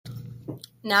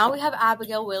Now we have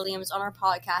Abigail Williams on our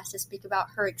podcast to speak about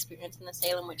her experience in the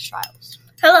Salem witch trials.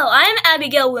 Hello, I am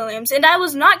Abigail Williams, and I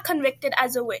was not convicted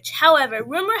as a witch. However,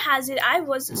 rumor has it I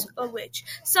was a witch.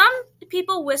 Some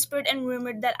people whispered and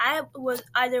rumored that I was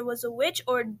either a witch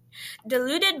or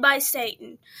deluded by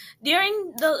Satan.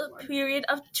 During the period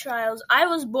of trials, I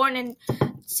was born in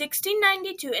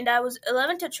 1692, and I was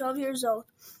 11 to 12 years old.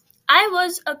 I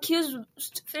was accused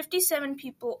 57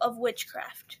 people of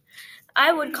witchcraft.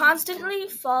 I would constantly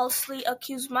falsely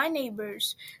accuse my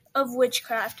neighbors of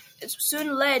witchcraft. It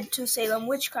soon led to Salem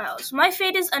witch trials. My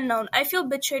fate is unknown. I feel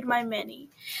betrayed by many.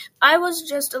 I was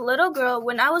just a little girl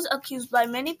when I was accused by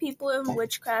many people of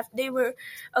witchcraft. They were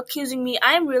accusing me.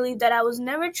 I am relieved that I was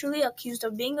never truly accused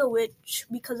of being a witch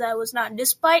because I was not.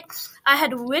 Despite I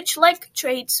had witch-like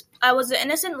traits, I was an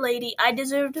innocent lady. I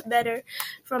deserved better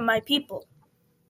from my people.